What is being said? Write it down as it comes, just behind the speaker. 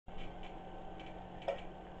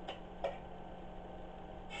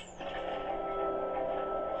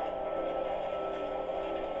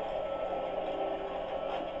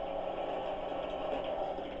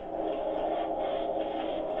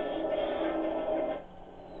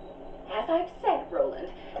I've said, Roland,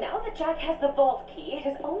 now that Jack has the vault key, it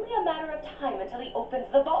is only a matter of time until he opens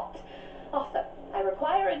the vault. Also, I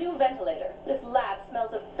require a new ventilator. This lab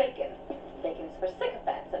smells of bacon. Bacon's for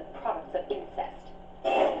sycophants and products of incest.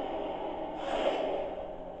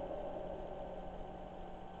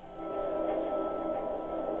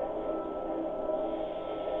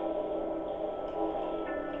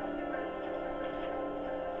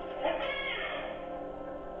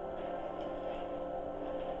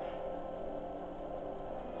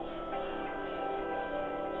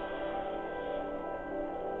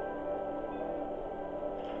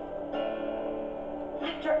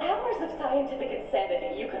 After hours of scientific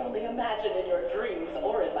insanity you could only imagine in your dreams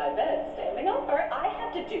or in my bed standing over, I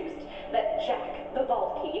have deduced that Jack, the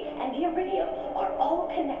vault key, and the iridium are all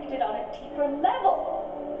connected on a deeper level.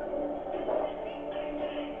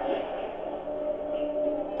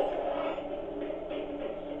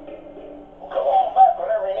 Come on back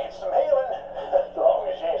whenever you need some healing, as long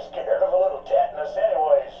as you ain't scared of a little tetanus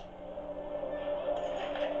anyways.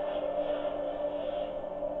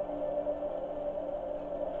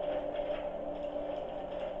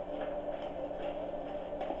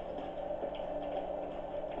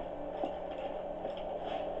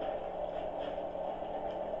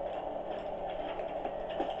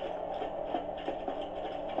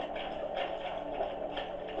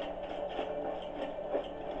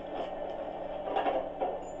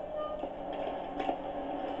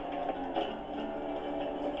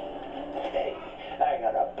 Hey, I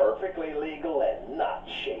got a perfectly legal and not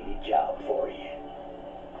shady job for you.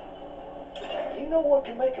 You know what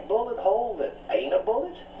can make a bullet hole that ain't a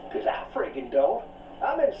bullet? 'Cause I friggin' don't.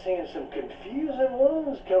 I've been seeing some confusing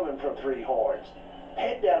wounds coming from Three Horns.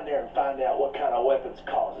 Head down there and find out what kind of weapon's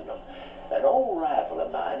causing them. An old rival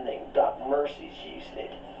of mine named Doc Mercy's using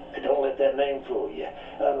it. Don't let that name fool you.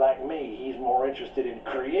 Unlike me, he's more interested in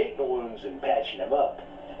creating wounds than patching them up.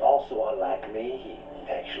 Also, unlike me, he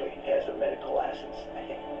actually has a medical license.